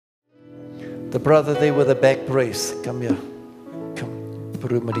The brother there with the back brace. Come here. Come.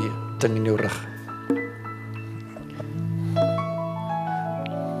 Proe met die ding in jou rug.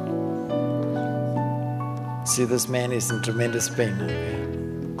 See, this man is in tremendous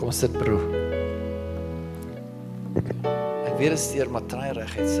pain. Kom sit, bro. Ek weet is seer, maar try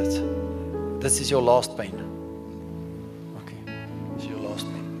reguit sit. This is your last pain. Okay. This is your last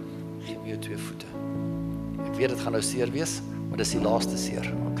pain. Geef my jou 2 voete. Ek weet dit gaan nou seer wees, maar dis die laaste seer.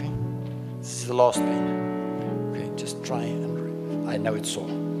 Okay. This is the last pain. Okay, just try and I know it's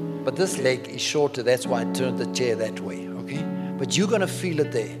sore. But this leg is shorter, that's why I turned the chair that way, okay? But you're going to feel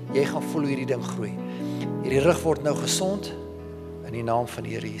it there. Jy gaan voel hoe hierdie ding groei. Hierdie rug word nou gesond in die naam van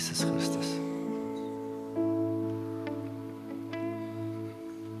die Here Jesus Christus.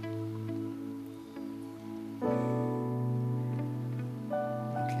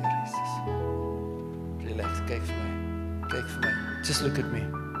 Dankie Here Jesus. Relax, kyk vir my. Kyk vir my. Just look at me.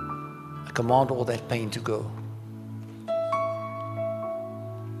 I command all that pain to go.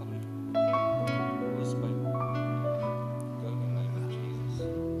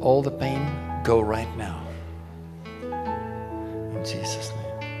 All the pain, go right now. In Jesus'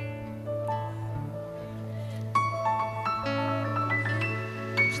 name.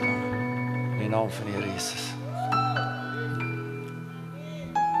 In die naam van die Here Jesus.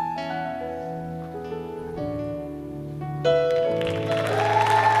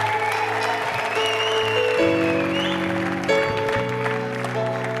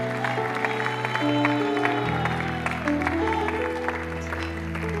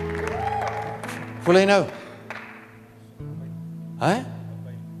 Voel jy nou? Hè?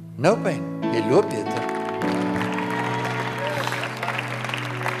 No pain. Jy loop beter.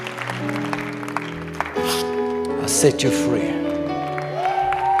 I set you free.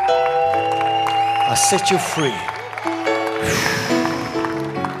 I set you free.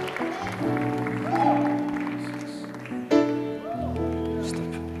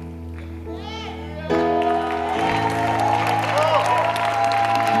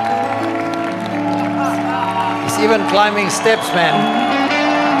 Even climbing steps, man.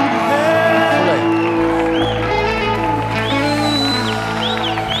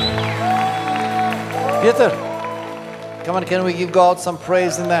 Peter, come on, can we give God some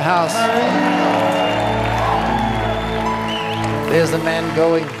praise in the house? There's the man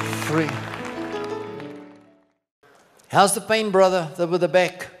going free. How's the pain, brother, with the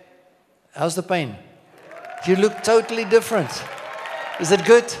back? How's the pain? You look totally different. Is it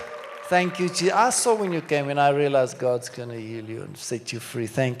good? Thank you, Jesus. I saw when you came and I realized God's going to heal you and set you free.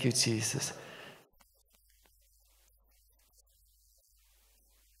 Thank you, Jesus.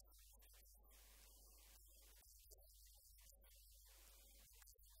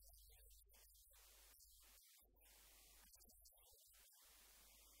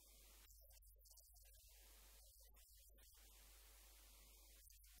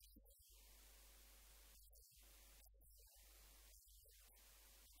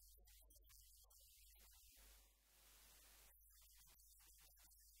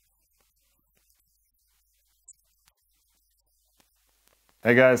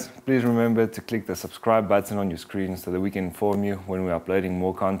 Hey guys, please remember to click the subscribe button on your screen so that we can inform you when we're uploading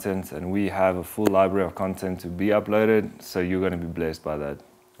more content, and we have a full library of content to be uploaded, so you're going to be blessed by that.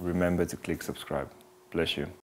 Remember to click subscribe. Bless you.